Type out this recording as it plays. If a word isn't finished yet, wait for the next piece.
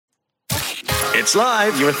It's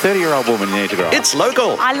live. You're a 30-year-old woman, you need to grow up. It's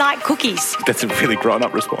local. I like cookies. That's a really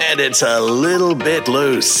grown-up response. And it's a little bit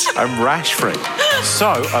loose. I'm rash-free. So,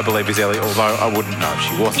 I believe is Ellie, although I wouldn't know if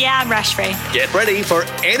she wasn't. Yeah, I'm rash-free. Get ready for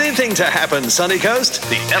anything to happen, Sunny Coast.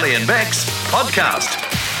 The Ellie and Bex podcast.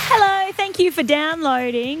 Hello, thank you for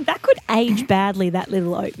downloading. That could age badly, that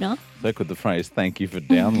little opener. So could the phrase, thank you for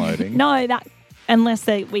downloading. No, unless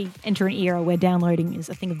we enter an era where downloading is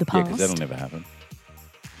a thing of the Yeah, past. because that'll never happen.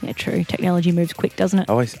 Yeah, true. Technology moves quick, doesn't it?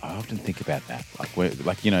 I often think about that.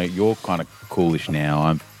 You're kind of coolish now.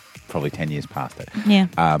 I'm probably 10 years past it. Yeah.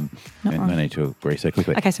 No wrong. need to agree so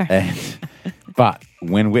quickly. Okay, sorry. But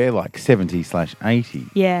when we're like 70/80,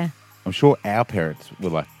 Yeah. I'm sure our parents were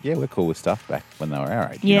like, yeah, we're cool with stuff back when they were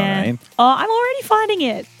our age. You know what I mean? Oh, I'm already finding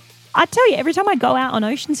it. I tell you, every time I go out on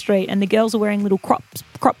Ocean Street and the girls are wearing little crop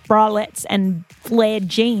bralettes and flared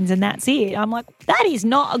jeans and that's it, I'm like, that is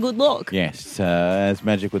not a good look. Yes, as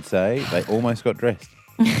Magic would say, they almost got dressed.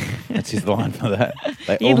 That's his line for that.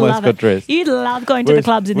 They You'd almost love got it. dressed. You'd love going to the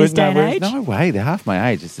clubs in this day and age. No way, they're half my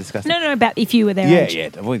age. It's disgusting. No, about if you were their age.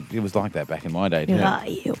 Yeah. Well, it was like that back in my day too. You're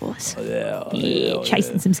like, yours. Yeah,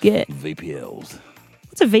 Chasing some skirt. VPLs.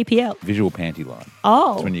 What's a VPL? Visual panty line.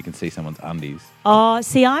 Oh. It's when you can see someone's undies. Oh,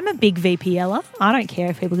 see, I'm a big VPLer. I don't care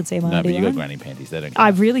if people can see my No, but idea. you got granny panties. They don't. I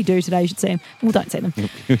really do today. You should see them. Well, don't see them.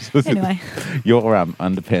 Anyway. Your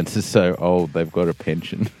underpants are so old they've got a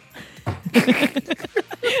pension.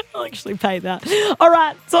 I'll actually pay that. All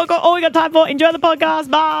right. So all we got time for. Enjoy the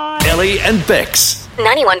podcast. Bye. Ellie and Bex. 91.9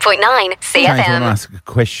 I want to CFM. ask a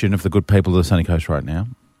question of the good people of the Sunny Coast right now.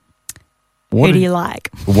 Who do you like?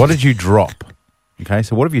 What did you drop? Okay,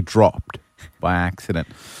 so what have you dropped by accident?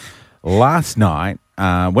 Last night,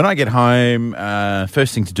 when I get home,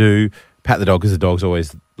 first thing to do, pat the dog, because the dog's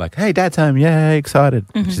always like, hey, Dad's home, yay, excited,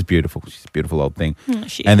 which is beautiful. She's a beautiful old thing.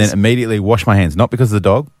 She and is. then immediately wash my hands, not because of the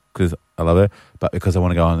dog, because I love her, but because I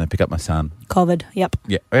want to go on and pick up my son. COVID. Yep.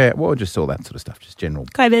 Yeah, well, just all that sort of stuff, just general,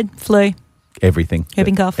 COVID, flu, everything.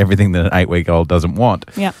 whooping cough. Everything that an 8-week-old doesn't want.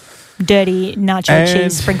 Yep. Dirty nacho And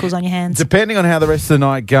cheese sprinkles on your hands. Depending on how the rest of the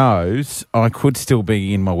night goes, I could still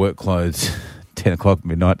be in my work clothes 10 o'clock,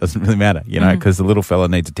 midnight, doesn't really matter, because the little fella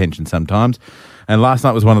needs attention sometimes. And last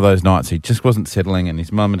night was one of those nights he just wasn't settling and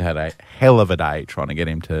his mum had a hell of a day trying to get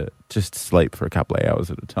him to just sleep for a couple of hours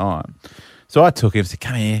at a time. So I took him and said,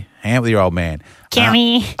 come here, hang out with your old man. Come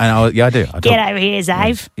here. And I do. Get over here,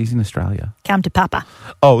 Zave. He's in Australia. Come to Papa.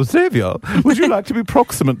 Oh, Xavier, would you like to be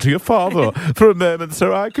proximate to your father for a moment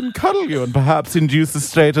so I can cuddle you and perhaps induce a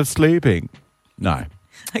state of sleeping? No.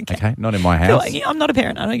 Okay, not in my house. Cool. I'm not a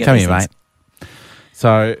parent. I don't get Come these here, things. mate.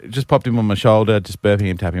 So just popped him on my shoulder, just burping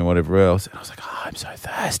him, tapping him, whatever else. And I was like, oh, I'm so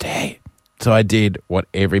thirsty. So I did what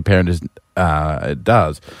every parent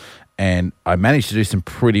does. And I managed to do some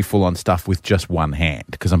pretty full-on stuff with just one hand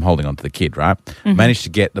because I'm holding on to the kid, right? Managed to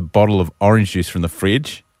get the bottle of orange juice from the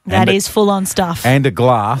fridge. That is full-on stuff. And a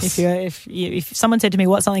glass. If someone said to me,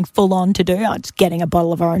 what's something full-on to do, I'm just getting a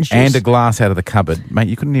bottle of orange juice. And a glass out of the cupboard. Mate,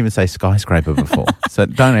 you couldn't even say skyscraper before. So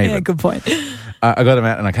don't even. Yeah, good point. I got him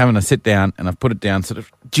out and I come and I sit down and I've put it down sort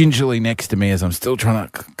of gingerly next to me as I'm still trying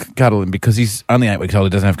to cuddle him because he's only 8 weeks old. He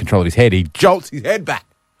doesn't have control of his head. He jolts his head back.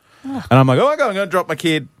 And I'm like, oh my God, I'm going to drop my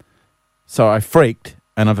kid. So I freaked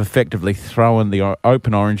and I've effectively thrown the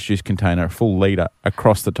open orange juice container, a full litre,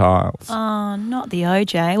 across the tiles. Oh, not the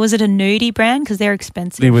OJ. Was it a nudie brand? Because they're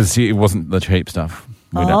expensive. It wasn't the cheap stuff.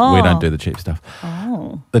 We don't do the cheap stuff.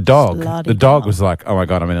 Oh. The dog Bloody dog hell. was like, oh my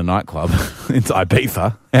God, I'm in a nightclub. It's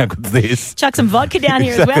Ibiza. How good's this? Chuck some vodka down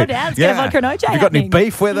here as well, Dad. Let's get a vodka and OJ Have you got any happening.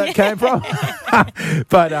 beef where that came from?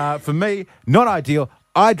 But for me, not ideal.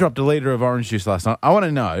 I dropped a litre of orange juice last night. I want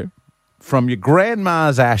to know, from your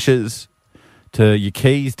grandma's ashes to your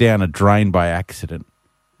keys down a drain by accident,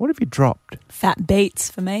 what have you dropped? Fat beats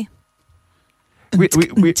for me.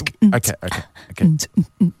 Okay.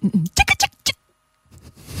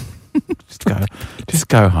 Just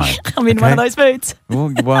go home. I'm in one of those moods.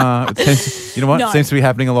 Well, it seems, you know what? No. It seems to be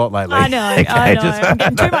happening a lot lately. I know. Okay, I'm just-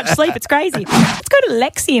 getting too much sleep. It's crazy. Let's go to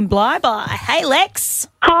Lexi in Blyby. Hey, Lex.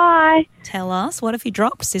 Hi. Tell us, what have you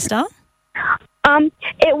dropped, sister?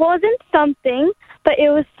 It wasn't something, but it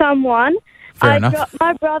was someone. Fair I enough. dropped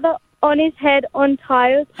my brother on his head on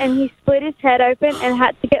tiles, and he split his head open and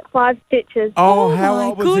had to get 5 stitches. Oh, Oh, how my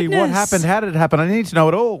old was he? What goodness. happened? How did it happen? I need to know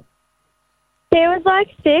it all. He was like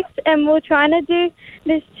 6, and we were trying to do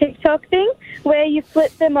this TikTok thing where you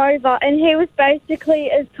flip them over, and he was basically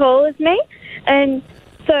as tall as me, and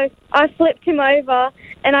so I flipped him over,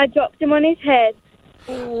 and I dropped him on his head,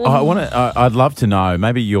 I'd love to know,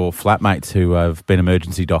 maybe your flatmates who have been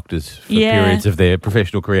emergency doctors for periods of their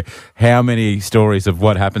professional career, how many stories of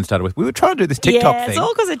what happened started with, we were trying to do this TikTok thing. Yeah, it's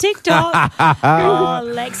all because of TikTok. Oh,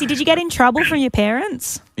 Lexi, did you get in trouble from your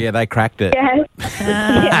parents? Yeah, they cracked it. Yes.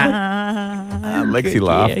 Lexi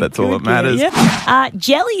laughed, that's all that matters. Yeah.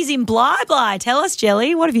 Jelly's in Bly. Tell us,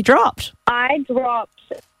 Jelly, what have you dropped? I dropped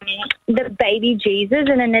the baby Jesus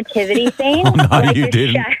in a nativity scene. Oh, no, you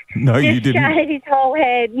didn't. No, you didn't. Shattered his whole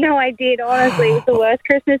head. No, I did. Honestly, it was the worst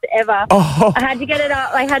Christmas ever. Oh. I had to get it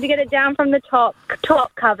up. I had to get it down from the top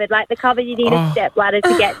covered, like the cover you need a step ladder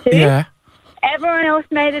to get to. Yeah. Everyone else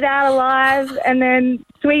made it out alive, and then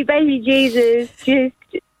sweet baby Jesus just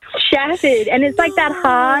shattered. And it's like that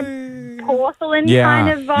hard porcelain kind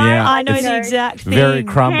of vibe. Yeah. I know the exact thing. Very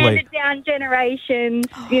crumbly. Handed down generations,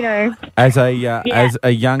 As a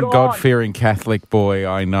young God. God-fearing Catholic boy,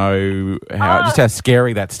 I know just how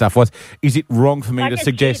scary that stuff was. Is it wrong for me Like to a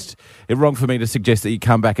suggest? It wrong for me to suggest that you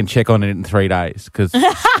come back and check on it in 3 days? Because I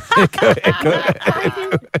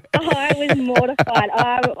was mortified.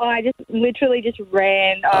 I just literally just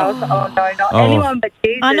ran. I was no, not anyone but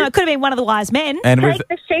Jesus. I know, it could have been one of the wise men. and Take with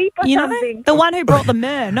the sheep or something. The one who brought the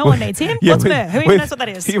myrrh. No one needs him. What's myrrh? Who even knows what that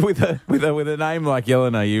is? with a name like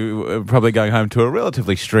Yelena, you were probably going home to a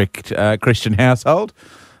relatively strict Christian household,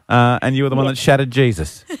 and you were the one that shattered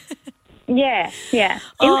Jesus. Yeah. Infamous.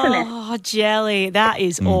 Oh, Jelly, that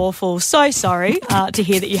is awful. So sorry to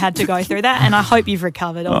hear that you had to go through that, and I hope you've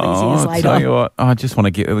recovered all these years I'll later. tell you what, I just want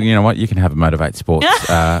to get. You know what? You can have a Motivate Sports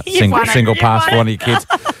You've won it. single You've pass won for it. one of your kids.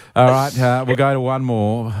 All right, we'll go to one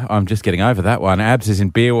more. I'm just getting over that one. Abs is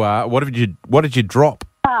in Beerwah. What did you drop?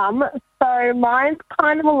 So mine's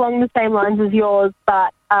kind of along the same lines as yours,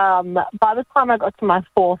 but by the time I got to my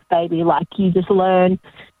fourth baby, like, you just learn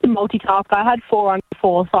to multitask. I had 4 under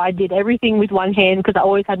 4, so I did everything with one hand because I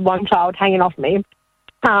always had one child hanging off me.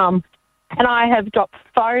 And I have dropped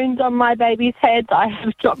phones on my baby's heads. I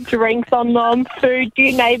have dropped drinks on them, food,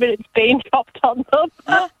 you name it, it's been dropped on them.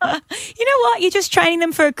 You know what? You're just training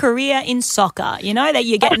them for a career in soccer. You know, that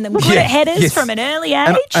you're getting them good at headers from an early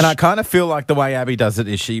age. And I kind of feel like the way Abby does it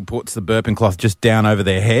is she puts the burping cloth just down over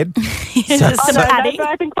their head. Just some No padding.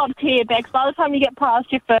 burping cloths here, Bex. By the time you get past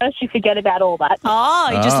your first, you forget about all that.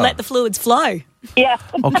 Oh, you just let the fluids flow. Yeah.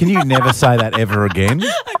 Oh, can you never say that ever again?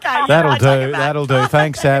 Okay, That'll do. That'll do.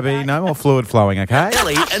 Thanks, Abby. No more fluid flowing, okay?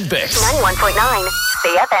 Ellie and Bex. 91.9 I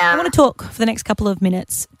CFM. want to talk for the next couple of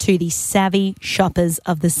minutes to the savvy shoppers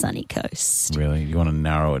of the sunny coast. Really? You want to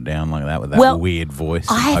narrow it down like that with that Well, weird voice?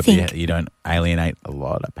 I Hope think- you don't alienate a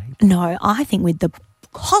lot of people. No, I think with the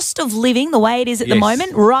cost of living the way it is at the Yes.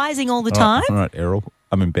 moment, rising all the time, All right, Errol.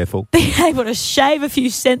 I'm in Bethel. being able to shave a few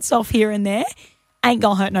cents off here and there ain't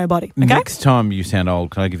going to hurt nobody, okay? Next time you sound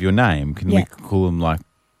old, can I give you a name? Can we Yeah. call him like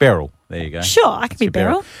Beryl? There you go. Sure, I can be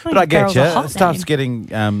Beryl. But I get Beryl's you. a hot Stuff's name.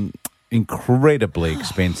 getting incredibly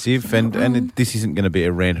expensive, and this isn't going to be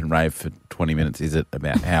a rant and rave for 20 minutes, is it,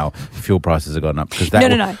 about how fuel prices have gone up? Because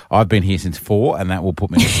No. I've been here since 4, and that will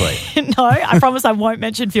put me to sleep. No, I promise I won't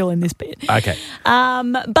mention fuel in this bit. Okay.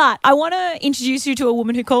 But I want to introduce you to a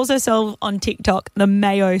woman who calls herself on TikTok the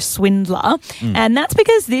Mayo Swindler, and that's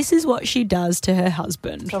because this is what she does to her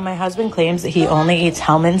husband. So my husband claims that he only eats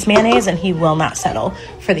Hellmann's mayonnaise and he will not settle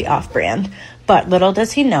for the off-brand. But little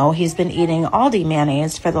does he know, he's been eating Aldi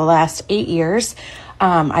mayonnaise for the last 8 years.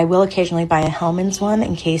 I will occasionally buy a Hellmann's one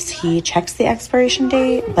in case he checks the expiration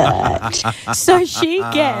date, but So she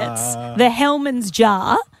gets the Hellmann's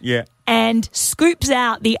jar Yeah. and scoops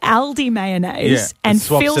out the Aldi mayonnaise Yeah, and and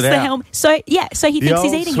swaps fills it the out. Hellmann's. So he The thinks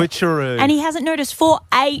he's old eating switcheroo. it. And he hasn't noticed for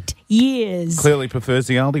 8 years. Clearly prefers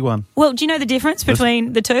the Aldi one. Well, do you know the difference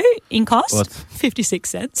between the two in cost? What's- 56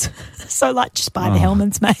 cents. So, just buy the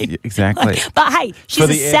Hellmann's, mate. Yeah, exactly. But hey, she's For a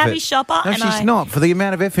the savvy effort. shopper. No, and she's not. For the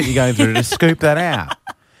amount of effort you're going through to scoop that out.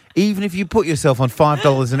 Even if you put yourself on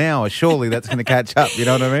 $5 an hour, surely that's going to catch up. You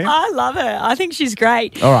know what I mean? I love her. I think she's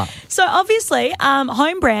great. All right. So obviously,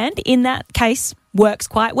 home brand in that case works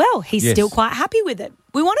quite well. He's Yes. still quite happy with it.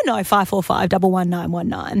 We want to know 545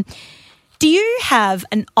 11919. Do you have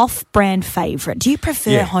an off-brand favourite? Do you prefer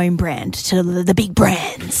Yeah. home brand to the big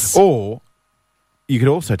brands? Or you could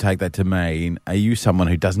also take that to mean, are you someone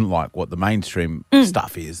who doesn't like what the mainstream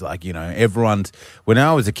stuff is? Like, when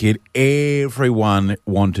I was a kid, everyone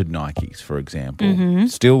wanted Nikes, for example.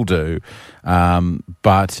 Still do.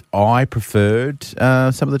 But I preferred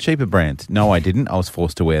some of the cheaper brands. No, I didn't. I was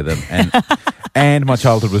forced to wear them. And my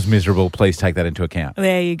childhood was miserable. Please take that into account.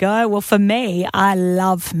 There you go. Well, for me, I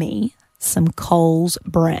love me some Coles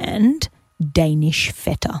brand Danish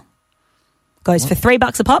feta. Goes for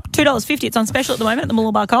 $3 a pop, $2.50. It's on special at the moment at the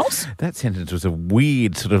Mooloolaba Coles. That sentence was a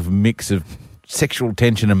weird sort of mix of sexual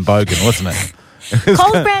tension and bogan, wasn't it?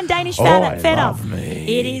 Coles brand Danish feta. love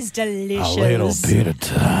me It is delicious. a little bit of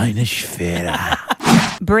Danish feta.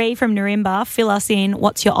 Bree from Narimba, fill us in.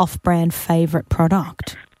 What's your off-brand favourite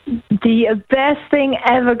product? The best thing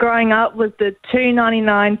ever growing up was the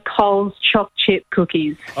 $2.99 Coles choc chip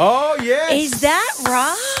cookies. Oh, yes. Is that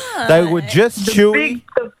right? They were just chewy.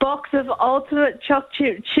 The box of ultimate choc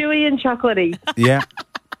chip, chewy and chocolatey. Yeah.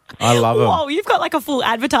 I love them. Whoa, you've got like a full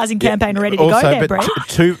advertising campaign ready to Also, go there, but Bree.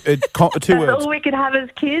 two That's words. all we could have as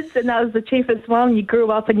kids, and that was the cheapest one. You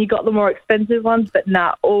grew up and you got the more expensive ones, but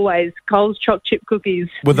always Coles choc chip cookies.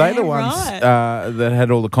 Were they the Yeah, ones right. that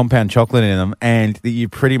had all the compound chocolate in them, and that you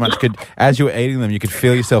pretty much could, as you were eating them, you could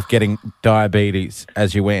feel yourself getting diabetes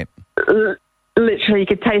as you went? Literally, you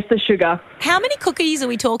could taste the sugar. How many cookies are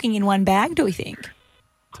we talking in one bag, do we think?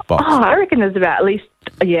 Box. Oh, I reckon there's about at least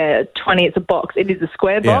 20. It's a box. It is a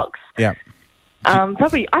square box. Yeah.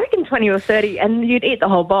 Probably, I reckon 20 or 30, and you'd eat the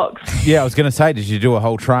whole box. Yeah, I was going to say, did you do a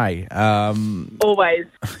whole tray? Always.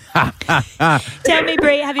 Tell me,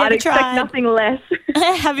 Bree, have you I'd ever expect tried? nothing less.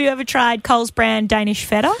 Have you ever tried Coles brand Danish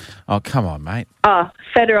feta? Oh, come on, mate.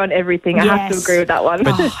 Feta on everything. I have to Yes. agree with that one.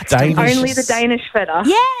 Danish. Only the Danish feta.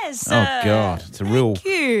 Yes. Oh, God. It's a real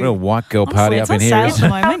you. real white girl party Honestly, up it's in on here, sale isn't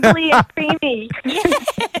at the moment. Bubbly and creamy.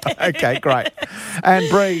 it? Okay, great. And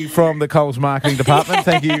Bree from the Coles Marketing Department,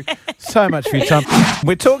 thank you so much for your time.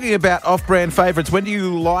 We're talking about off-brand favourites. When do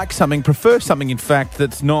you like something, prefer something, in fact,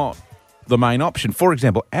 that's not the main option? For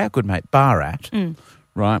example, our good mate Barat,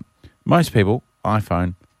 right? Most people,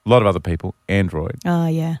 iPhone, a lot of other people, Android, Oh,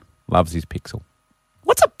 yeah. loves his Pixel.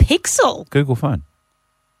 What's a pixel? Google phone.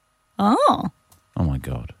 Oh. Oh, my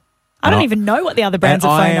God. I don't And even know what the other brands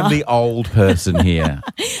and of I phone am are. the old person here,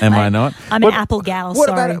 am I not? I'm an Apple gal, What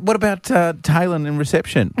sorry. about Talon in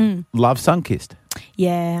reception? Love Sunkist.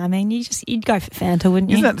 Yeah, I mean, you'd go for Fanta, wouldn't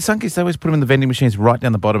you? Isn't that the Sunkist? They always put them in the vending machines right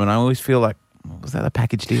down the bottom, and I always feel like, was that a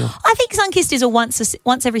package deal? I think Sunkist is a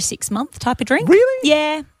once every 6 month type of drink. Really?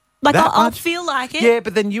 Yeah. Like, That I'll much? feel like it. Yeah,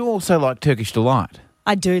 but then you also like Turkish Delight.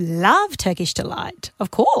 I do love Turkish Delight, of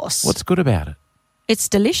course. What's good about it? It's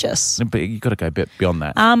delicious. But you've got to go a bit beyond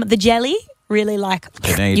that. The jelly, really like,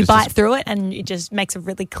 Okay, now you you just- bite through it and it just makes a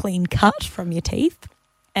really clean cut from your teeth.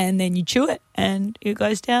 And then you chew it and it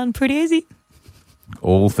goes down pretty easy.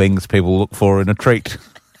 All things people look for in a treat.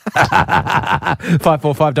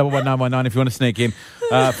 545119119 if you want to sneak in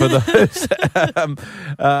for those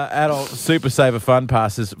adult Super Saver Fun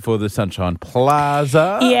passes for the Sunshine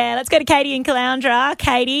Plaza. Yeah, let's go to Katie in Caloundra.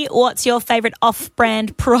 Katie, what's your favourite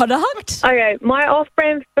off-brand product? Okay, my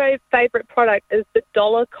off-brand favourite product is the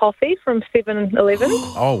dollar coffee from 7-Eleven.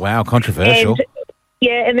 Oh, wow, controversial.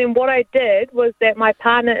 And then what I did was that my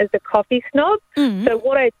partner is a coffee snob. So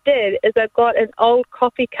what I did is I got an old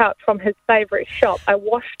coffee cup from his favourite shop. I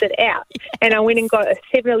washed it out and I went and got a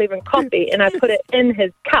 7-Eleven coffee and I put it in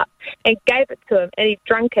his cup and gave it to him and he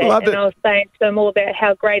drank it. Love and it. I was saying to him all about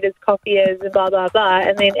how great his coffee is and blah, blah, blah.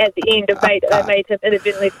 And then at the end of it, I made him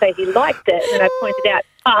inadvertently say he liked it. And I pointed out,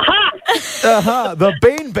 aha! The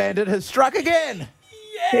Bean Bandit has struck again.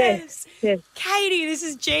 Yes. Yes. Katie, this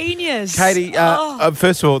is genius. Katie,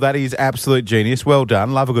 first of all, that is absolute genius. Well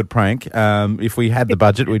done. Love a good prank. If we had the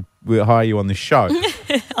budget, we'd hire you on this show.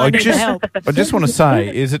 I need the help. I just want to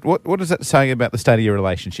say, what does that say about the state of your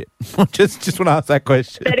relationship? just want to ask that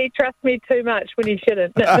question. That he trusts me too much when he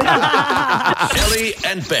shouldn't. Ellie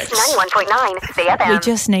and Bex. 91.9 CFM. We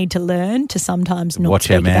just need to learn to sometimes not Watch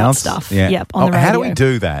speak our about mouths. stuff. Yeah. Yep, on the radio. How do we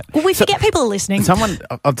do that? Well, we forget people are listening.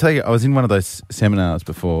 I'll tell you, I was in one of those seminars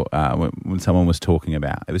before when someone was talking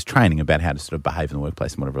about, it was training about how to sort of behave in the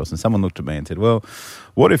workplace and whatever else. And someone looked at me and said, well,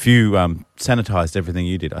 what if you sanitized everything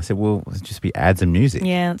you did? I said, well, it'd just be ads and music.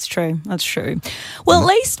 Yeah, that's true. That's true. Well, at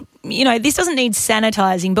least, this doesn't need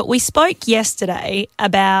sanitizing, but we spoke yesterday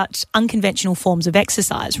about unconventional forms of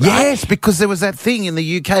exercise, right? Yes, because there was that thing in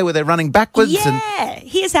the UK where they're running backwards. Yeah.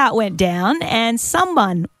 Here's how it went down, and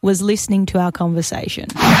someone was listening to our conversation.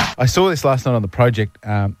 I saw this last night on the project.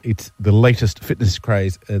 It's the latest fitness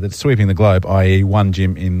craze that's sweeping the globe, i.e. one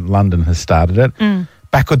gym in London has started it.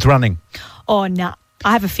 Backwards running. Oh, no.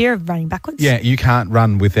 I have a fear of running backwards. Yeah, you can't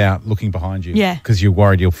run without looking behind you. Yeah. Because you're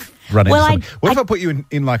worried you'll run into Well, something. What if I put you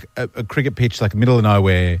in like a cricket pitch, like middle of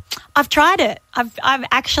nowhere? I've tried it. I've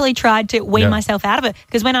actually tried to wean myself out of it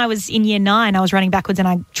because when I was in year 9, I was running backwards and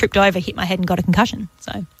I tripped over, hit my head and got a concussion.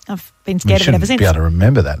 So I've been scared of it ever since. You shouldn't be able to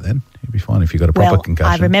remember that then. You'd be fine if you got a proper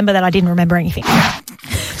concussion. I remember that I didn't remember anything.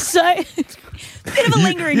 So, bit of a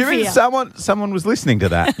lingering you mean fear. someone was listening to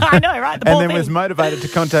that? I know, right? The and poor then thing. was motivated to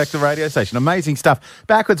contact the radio station. Amazing stuff.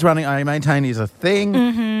 Backwards running, I maintain, is a thing.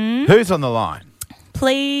 Who's on the line?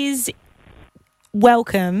 Please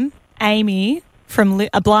welcome Amy from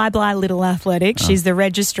Bly Bly Little Athletics. She's the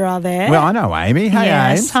registrar there. Well, I know Amy. Hey,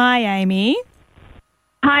 yes. Ames. Hi, Amy.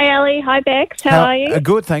 Hi, Ellie. Hi, Bex. How are you?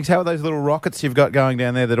 Good, thanks. How are those little rockets you've got going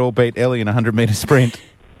down there that all beat Ellie in a 100-metre sprint?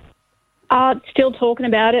 Still talking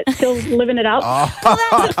about it. Still living it up. Well,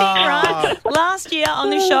 that's the thing, right? Last year on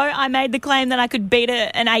the show, I made the claim that I could beat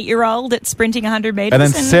an 8-year-old at sprinting 100 metres. And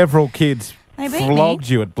then several kids They beat flogged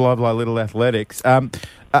you at Bly Bly Little Athletics.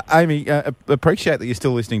 Amy, appreciate that you're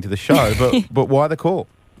still listening to the show, but why the call?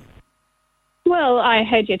 Well, I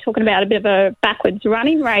heard you talking about a bit of a backwards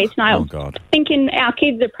running race, and I was thinking our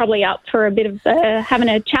kids are probably up for a bit of having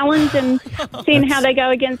a challenge and seeing how they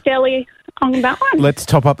go against Ellie on that one. Let's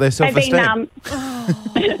top up their self-esteem.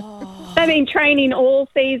 They've been training all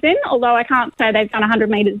season, although I can't say they've done 100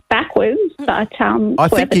 metres backwards, but I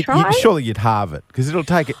think surely you'd halve it, because it'll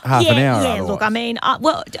take half an hour. Yeah, otherwise. look, I mean,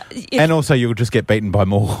 and also you'll just get beaten by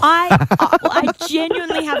more. I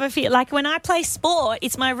genuinely have a fear. Like, when I play sport,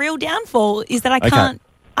 it's my real downfall is that I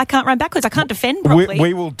can't run backwards. I can't defend properly.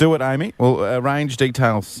 We will do it, Amy. We'll arrange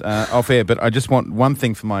details off air, but I just want one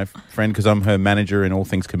thing for my friend, because I'm her manager in all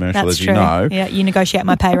things commercial, That's as true. you know. Yeah, you negotiate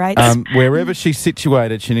my pay rates. Wherever she's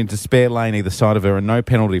situated, she needs a spare lane either side of her and no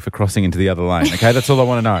penalty for crossing into the other lane. Okay, that's all I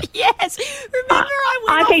want to know. Yes. Remember,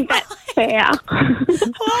 I think that's fair.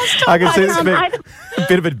 I can see it's a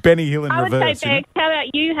bit of a Benny Hill in I would reverse. say, Bex, how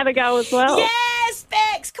about you have a go as well? Yes,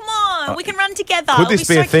 Bex, come on. We can run together. Could this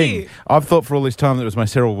be so a thing? Cute. I've thought for all this time that it was my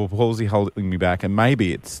cerebral palsy holding me back, and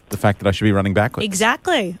maybe it's the fact that I should be running backwards.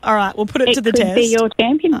 Exactly. All right, we'll put it to the could test. be your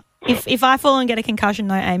champion. If I fall and get a concussion,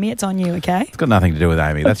 though, Amy, it's on you, okay? It's got nothing to do with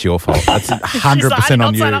Amy. That's your fault. That's 100%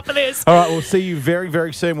 on you. Sign up for this. All right, we'll see you very,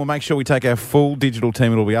 very soon. We'll make sure we take our full digital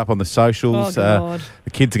team. It'll be up on the socials. Oh, God.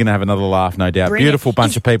 The kids are going to have another laugh, no doubt. Bring Beautiful it.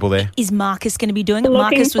 bunch of people there. Is Marcus going to be doing it?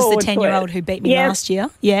 Looking Marcus was the forward to 10-year-old it. who beat me last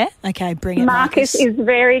year. Yeah? Okay, bring it, Marcus is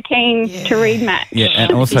very keen to read Matt. Yeah,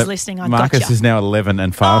 and If also he's listening, I Marcus gotcha. is now 11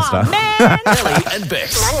 and faster. Oh, man. Ellie and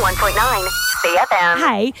Bex. 91.9 CFM.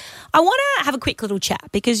 Hey, I want to have a quick little chat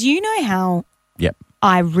because you know how Yep.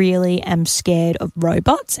 I really am scared of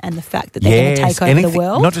robots and the fact that they're going to take over anything, the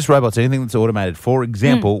world. Not just robots, anything that's automated. For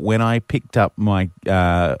example, when I picked up my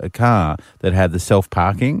car that had the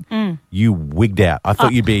self-parking, you wigged out. I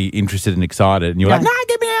thought you'd be interested and excited, and you were like, No. no,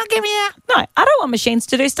 get me out, get me out. No, I don't want machines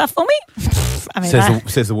to do stuff for me. I mean,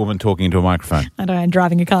 Says the woman talking into a microphone I don't know,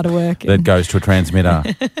 driving a car to work. that goes to a transmitter.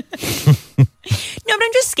 No, but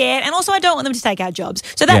I'm just scared. And also, I don't want them to take our jobs.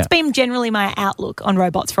 So that's been generally my outlook on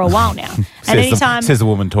robots for a while now. And anytime... Says the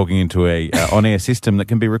woman talking into a on-air system that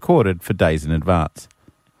can be recorded for days in advance.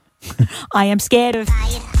 I am scared of...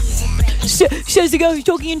 Says the guy who's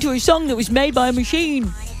talking into a song that was made by a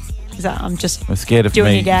machine. So I'm just I'm scared of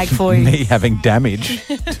doing me, a gag for you. me having damage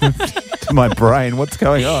to my brain. What's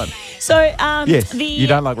going on? So, Yes, the you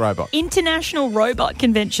don't like robots. International Robot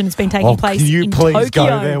Convention has been taking place can you in please Tokyo.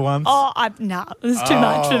 go there once? Oh, it's too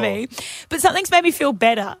much for me. But something's made me feel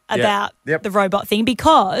better about Yep. the robot thing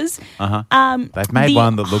because They've made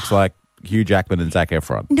one that looks like Hugh Jackman and Zac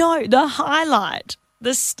Efron. no, the highlight,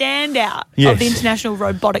 the standout Yes. of the International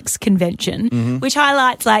Robotics Convention, which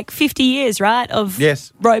highlights like 50 years, right, of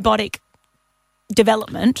Yes. robotic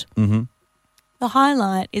development. Mm-hmm. The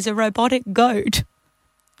highlight is a robotic goat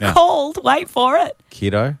called, wait for it,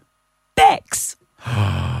 Kiddo. Bex.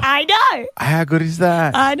 I know. How good is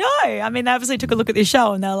that? I know. I mean, they obviously took a look at this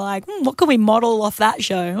show and they're like, what can we model off that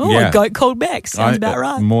show? Oh, Yeah. a goat called Bex. Sounds about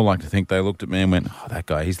right. More like to think they looked at me and went, oh, that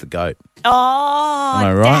guy, he's the goat. Oh, Am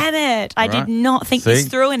I right? damn it. I Right? did not think See? this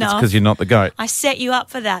through It's enough. because you're not the goat. I set you up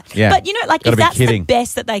for that. Yeah. But, you know, like, Gotta if be that's kidding. the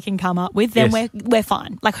best that they can come up with, then Yes. we're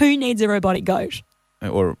fine. Like, who needs a robotic goat?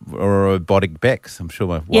 Or a robotic Bex. I'm sure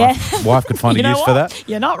my Yeah. wife could find You a know use what? for that.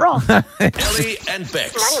 You're not wrong. Ellie and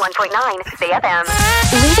Bex. 91.9 CFM.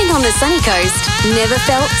 Living on the sunny coast never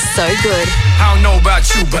felt so good. I don't know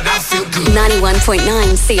about you, but I feel good.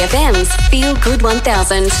 91.9 CFM's Feel Good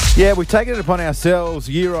 1000. Yeah, we've taken it upon ourselves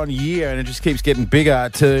year on year, and it just keeps getting bigger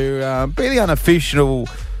to be the unofficial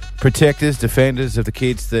protectors, defenders of the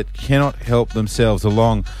kids that cannot help themselves,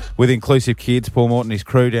 along with Inclusive Kids. Paul Morton and his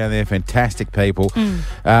crew down there, fantastic people.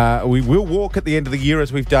 We will walk at the end of the year,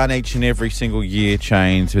 as we've done each and every single year,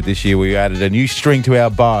 Chains. But this year we added a new string to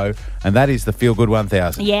our bow, and that is the Feel Good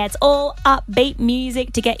 1000. Yeah, it's all upbeat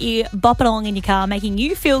music to get you bopping along in your car, making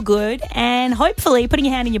you feel good, and hopefully putting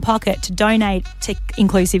your hand in your pocket to donate to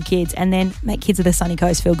Inclusive Kids and then make kids of the sunny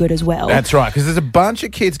coast feel good as well. That's right, because there's a bunch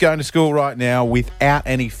of kids going to school right now without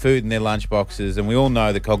any food in their lunch boxes, and we all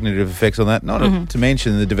know the cognitive effects on that, not to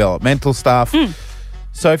mention the developmental stuff.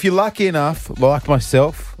 So if you're lucky enough, like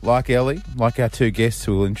myself, like Ellie, like our two guests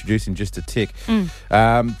who we'll introduce in just a tick,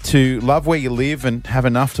 to love where you live and have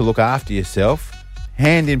enough to look after yourself,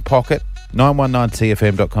 hand in pocket,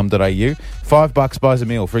 919cfm.com.au. $5 buys a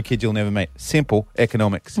meal for a kid you'll never meet. Simple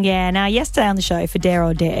economics. Yeah, now yesterday on the show for Dare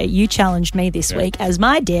or Dare, you challenged me this week as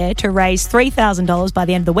my dare to raise $3,000 by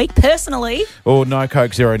the end of the week personally. Or no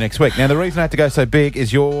Coke Zero next week. Now, the reason I had to go so big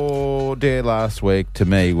is your dare last week to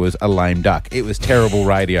me was a lame duck. It was terrible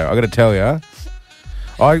radio. I got to tell you,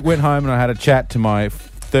 I went home and I had a chat to my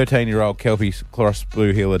 13-year-old Kelpie Cross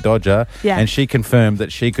Blue Heeler Dodger, and she confirmed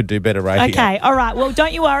that she could do better radio. Okay, all right. Well,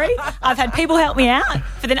 don't you worry. I've had people help me out.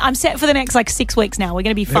 I'm set for the next 6 weeks now. We're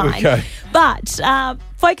going to be fine. There we go. But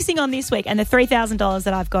focusing on this week and the $3,000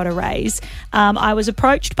 that I've got to raise, I was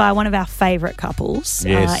approached by one of our favourite couples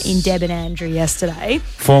in Deb and Andrew yesterday.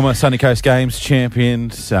 Former Sunny Coast Games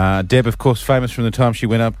champions. Deb, of course, famous from the time she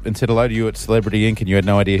went up and said hello to you at Celebrity Inc. and you had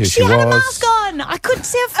no idea who she was. She had a mask on. I couldn't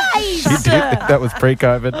see her face. She did. That was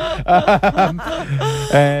pre-COVID.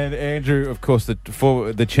 And Andrew, of course,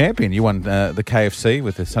 the champion. You won the KFC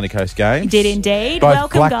with the Sunny Coast Games. Did indeed. Both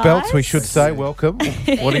welcome, black guys. belts, we should say. Welcome.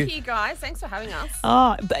 Thank you, guys. Thanks for having us.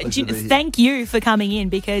 Oh, but thank you for coming in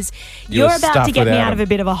because you're about to get me out of a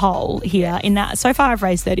bit of a hole here. In that, so far I've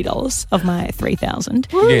raised $30 of my $3,000.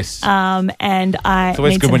 Yes. And I. It's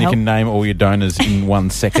always good when you can name all your donors in 1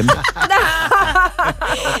 second.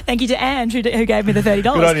 Thank you to Ange who gave me the $30.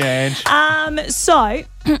 Good on you, Ange. So,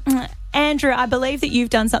 Andrew, I believe that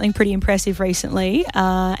you've done something pretty impressive recently,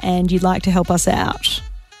 and you'd like to help us out.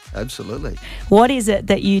 Absolutely. What is it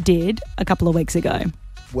that you did a couple of weeks ago?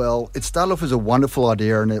 Well, it started off as a wonderful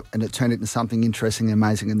idea and it turned into something interesting and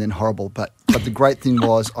amazing and then horrible. But the great thing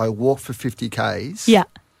was I walked for 50 Ks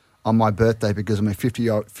on my birthday because I'm a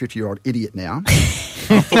 50-year-old idiot now. I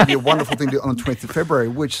thought it'd be a wonderful thing to do on the 20th of February,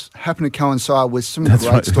 which happened to coincide with some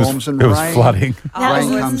great storms and rain. It was flooding.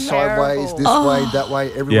 Rain comes sideways, this way, that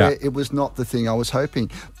way, everywhere. It was not the thing I was hoping.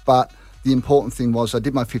 But the important thing was I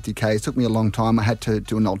did my 50K. It took me a long time. I had to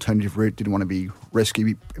do an alternative route. Didn't want to be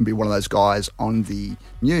rescued and be one of those guys on the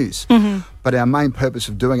news. Mm-hmm. But our main purpose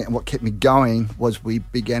of doing it and what kept me going was we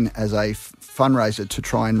began as a fundraiser to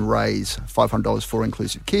try and raise $500 for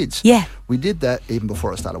Inclusive Kids. Yeah. We did that even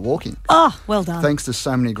before I started walking. Oh, well done. Thanks to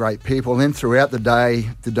so many great people. And then throughout the day,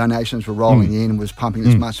 the donations were rolling in, was pumping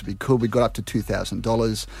as much as we could. We got up to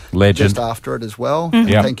 $2,000. Legend. Just after it as well.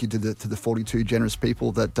 Mm-hmm. And thank you to the 42 generous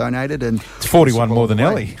people that donated. And it's 41 more than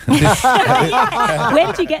Ellie. Where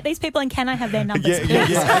did you get these people and can I have their numbers, please?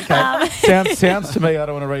 Yeah, okay. Sounds to me, I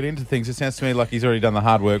don't want to read into things, it sounds to me like he's already done the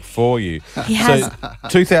hard work for you. He has. So,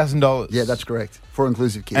 $2,000. Yeah, that's correct. For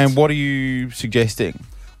Inclusive Kids. And what are you suggesting?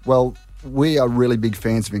 Well, we are really big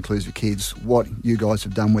fans of Inclusive Kids, what you guys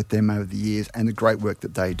have done with them over the years and the great work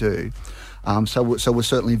that they do. So we're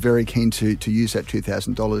certainly very keen to use that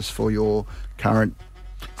 $2,000 for your current...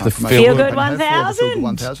 The Feel Good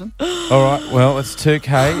 1000. All right, well, it's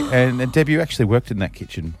 2K. And Deb, you actually worked in that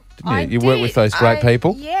kitchen, didn't you? You worked with those great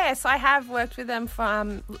people? Yes, I have worked with them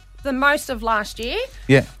for the most of last year.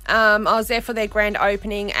 Yeah. I was there for their grand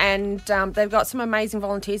opening and they've got some amazing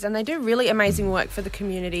volunteers and they do really amazing work for the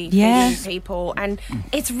community, feeding people. And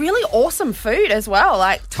it's really awesome food as well,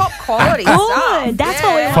 like top quality stuff. Good, that's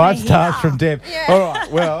what we want. 5 stars from Deb. Yeah. All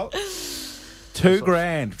right, well...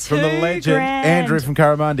 $2,000 from the legend Andrew from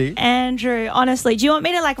Currimundi. Andrew, honestly, do you want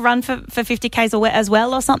me to run for 50Ks as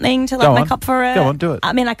well or something to make up for it? Go on, do it.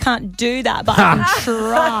 I mean, I can't do that, but I can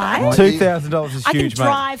try. $2,000 is huge, I can mate.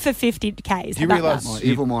 drive for 50Ks. Do you realise my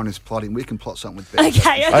evil mind is plotting? We can plot something with Ben.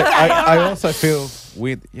 Okay. I also feel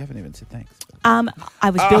weird. You haven't even said thanks. I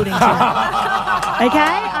was building to that. Okay?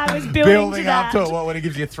 I was building to that. Up to it. What when he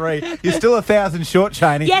gives you 3? You're still 1,000 short,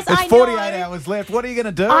 Cheney. Yes, There's I 48 hours left. What are you going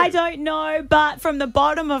to do? I don't know, but from the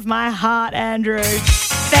bottom of my heart, Andrew,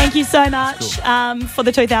 thank you so much for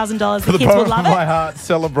the $2,000. The kids will love it. For the bottom of my heart,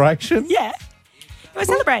 celebration? Yeah. We're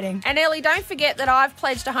celebrating. And Ellie, don't forget that I've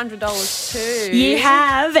pledged $100 too. You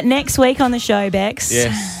have next week on the show, Bex.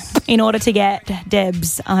 Yes. In order to get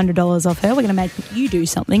Deb's $100 off her, we're going to make you do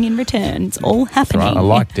something in return. It's all happening. Right, I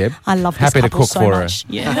like Deb. I love this Happy to couple cook so for much.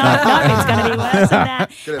 her. Yeah, no, it's going to be worse than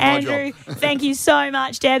that. Andrew, thank you so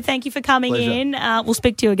much. Deb, thank you for coming in. We'll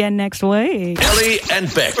speak to you again next week. Ellie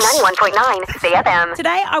and Bex. 91.9 CFM.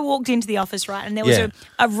 Today I walked into the office, right, and there was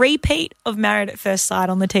a repeat of Married at First Sight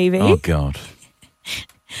on the TV. Oh, God.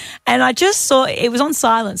 And I just saw, it was on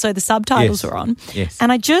silent, so the subtitles were on. Yes.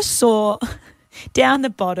 And I just saw down the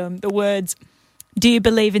bottom the words, "Do you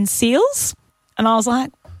believe in seals?" And I was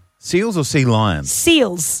like, Seals or sea lions?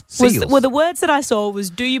 Seals. Seals. Were the words that I saw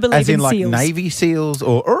was, do you believe As in in like seals? Navy SEALs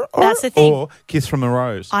or That's the thing. Or Kiss from a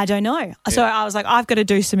Rose? I don't know. So I was like, I've got to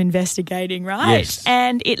do some investigating, right? Yes.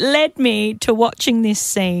 And it led me to watching this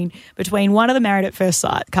scene between one of the Married at First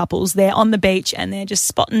Sight couples. They're on the beach and they're just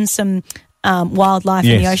spotting some wildlife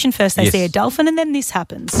in the ocean. First they see a dolphin and then this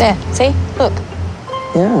happens. There, see? Look.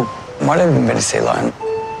 Yeah, might have even been a sea lion.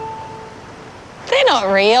 They're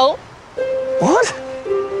not real. What?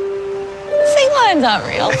 Sea lions aren't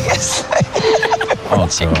real. Yes. Oh,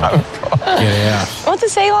 God. Get out. What's a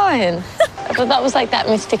sea lion? I thought that was like that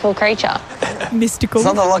mystical creature. Mystical? It's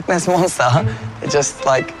not the Loch Ness Monster. It's just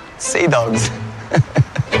like sea dogs.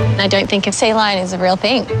 I don't think a sea lion is a real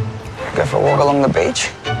thing. Go for a walk along the beach.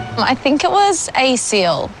 I think it was a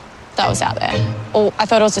seal that was out there. Or I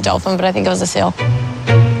thought it was a dolphin, but I think it was a seal.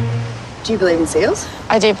 Do you believe in seals?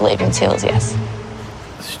 I do believe in seals, yes.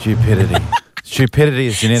 Stupidity. Stupidity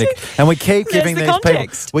is genetic, and we keep giving the these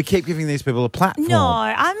context. people. We keep giving these people a platform. No,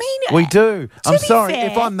 I mean... We do. I'm be sorry. fair,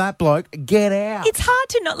 if I'm that bloke, get out. It's hard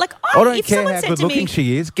to not... Like, I don't if care someone how said good to looking me,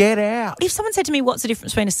 she is. Get out. If someone said to me, what's the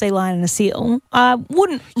difference between a sea lion and a seal, I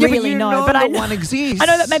wouldn't Yeah, but really you know. know But that I know one exists. I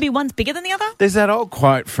know that maybe one's bigger than the other. There's that old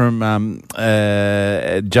quote from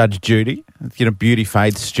Judge Judy. You know, beauty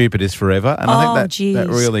fades, stupid is forever. And I think that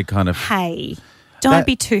really kind of... Hey, don't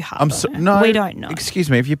be too hard on it. No, we don't know. Excuse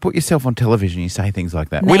me, if you put yourself on television, you say things like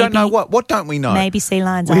that. Maybe, we don't know what. What don't we know? Maybe sea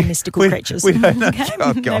lions are mystical creatures. We don't know. Okay?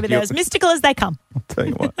 Oh, God, Maybe they're as mystical as they come. I'll tell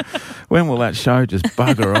you what. When will that show just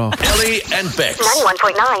bugger off? Ellie and Bex.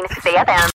 91.9 CFM.